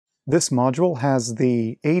This module has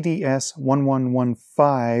the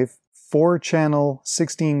ADS1115 4-channel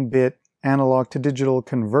 16-bit analog to digital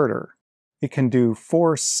converter. It can do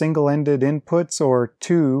 4 single-ended inputs or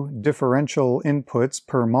 2 differential inputs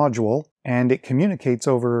per module, and it communicates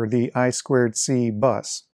over the I2C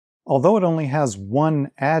bus. Although it only has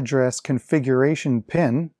one address configuration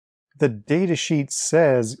pin, the datasheet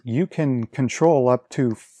says you can control up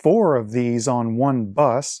to 4 of these on one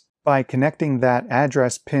bus by connecting that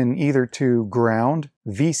address pin either to ground,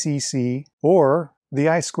 VCC, or the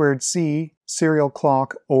I2C serial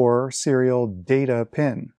clock or serial data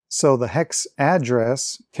pin. So the hex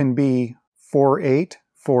address can be 48,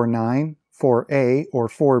 49, 4A, or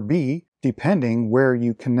 4B, depending where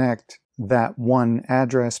you connect that one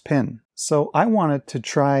address pin. So I wanted to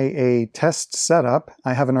try a test setup.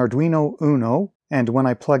 I have an Arduino Uno, and when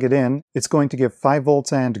I plug it in, it's going to give 5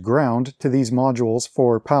 volts and ground to these modules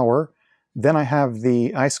for power. Then I have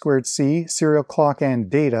the I2C serial clock and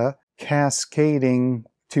data cascading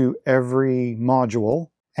to every module.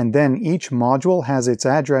 And then each module has its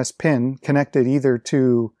address pin connected either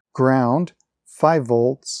to ground, 5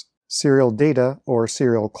 volts, serial data, or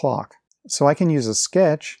serial clock. So I can use a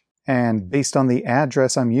sketch, and based on the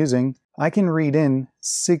address I'm using, I can read in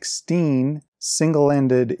 16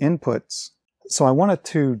 single-ended inputs. So I wanted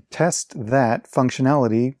to test that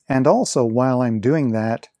functionality, and also while I'm doing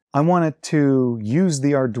that, I wanted to use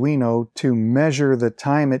the Arduino to measure the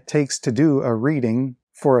time it takes to do a reading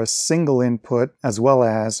for a single input, as well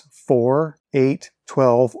as 4, 8,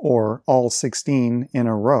 12, or all 16 in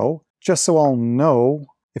a row, just so I'll know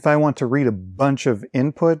if I want to read a bunch of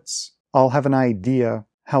inputs, I'll have an idea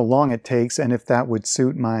how long it takes and if that would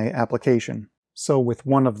suit my application. So with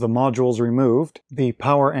one of the modules removed, the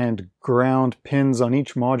power and ground pins on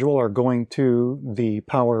each module are going to the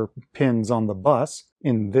power pins on the bus.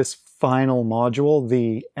 In this final module,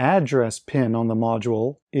 the address pin on the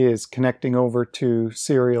module is connecting over to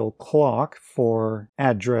serial clock for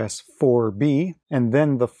address 4B, and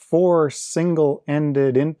then the 4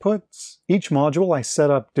 single-ended inputs. Each module I set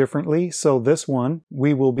up differently, so this one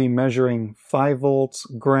we will be measuring 5 volts,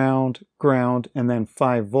 ground, and then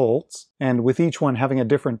 5 volts, and with each one having a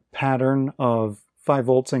different pattern of 5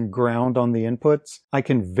 volts and ground on the inputs, I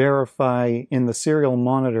can verify in the serial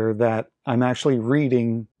monitor that I'm actually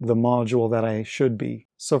reading the module that I should be.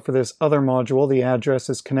 So for this other module, the address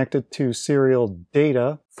is connected to serial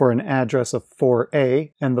data for an address of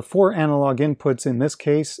 4A, and the 4 analog inputs in this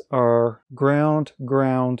case are ground,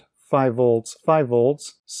 5 volts,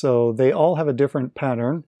 so they all have a different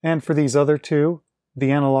pattern. And for these other two, the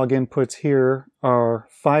analog inputs here are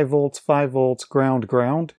 5 volts,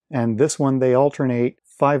 ground, and this one they alternate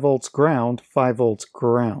 5 volts ground, 5 volts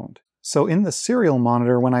ground. So in the serial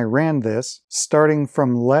monitor, when I ran this, starting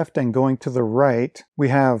from left and going to the right, we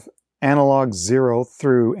have analog 0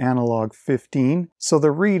 through analog 15. So the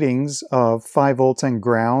readings of 5 volts and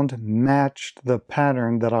ground matched the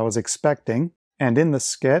pattern that I was expecting. And in the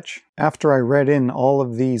sketch, after I read in all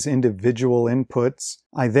of these individual inputs,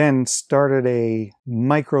 I then started a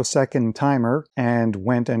microsecond timer and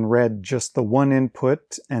went and read just the one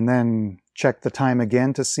input and then checked the time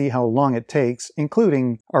again to see how long it takes,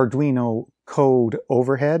 including Arduino code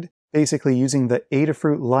overhead, basically using the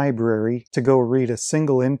Adafruit library to go read a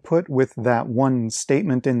single input with that one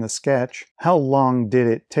statement in the sketch. How long did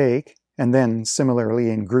it take? And then similarly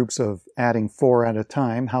in groups of adding 4 at a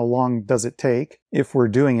time, how long does it take? If we're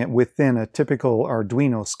doing it within a typical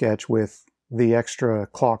Arduino sketch with the extra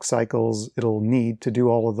clock cycles it'll need to do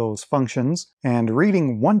all of those functions. And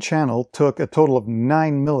reading one channel took a total of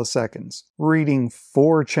 9 milliseconds. Reading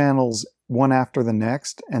 4 channels one after the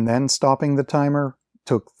next and then stopping the timer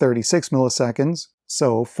took 36 milliseconds.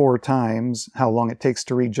 So 4 times how long it takes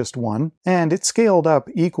to read just one. And it scaled up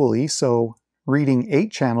equally, so reading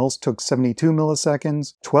 8 channels took 72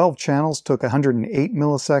 milliseconds, 12 channels took 108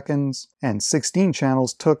 milliseconds, and 16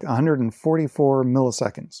 channels took 144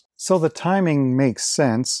 milliseconds. So the timing makes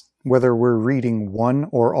sense. Whether we're reading one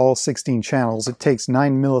or all 16 channels, it takes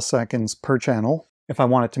 9 milliseconds per channel. If I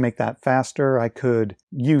wanted to make that faster, I could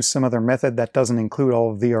use some other method that doesn't include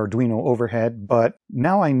all of the Arduino overhead, but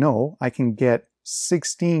now I know I can get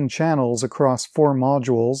 16 channels across 4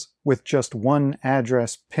 modules with just one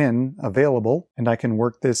address pin available, and I can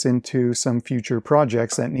work this into some future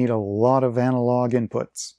projects that need a lot of analog inputs.